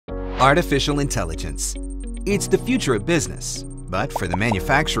Artificial intelligence. It's the future of business, but for the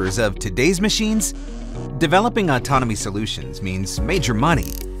manufacturers of today's machines, developing autonomy solutions means major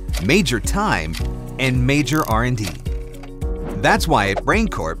money, major time, and major R&D. That's why at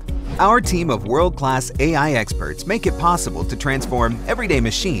BrainCorp, our team of world-class AI experts make it possible to transform everyday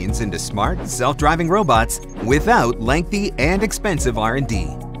machines into smart, self-driving robots without lengthy and expensive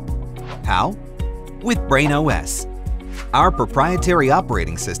R&D. How? With BrainOS, our proprietary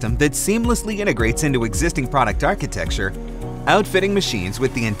operating system that seamlessly integrates into existing product architecture, outfitting machines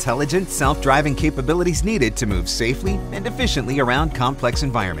with the intelligent, self-driving capabilities needed to move safely and efficiently around complex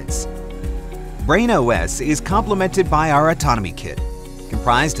environments. BrainOS is complemented by our Autonomy Kit,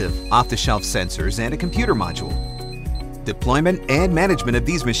 comprised of off-the-shelf sensors and a computer module. Deployment and management of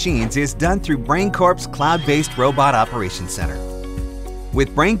these machines is done through BrainCorp's cloud-based Robot Operations Center.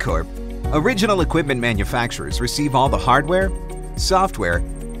 With BrainCorp, original equipment manufacturers receive all the hardware, software,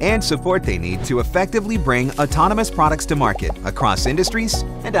 and support they need to effectively bring autonomous products to market across industries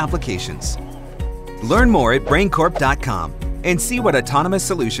and applications. Learn more at braincorp.com and see what autonomous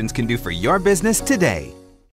solutions can do for your business today.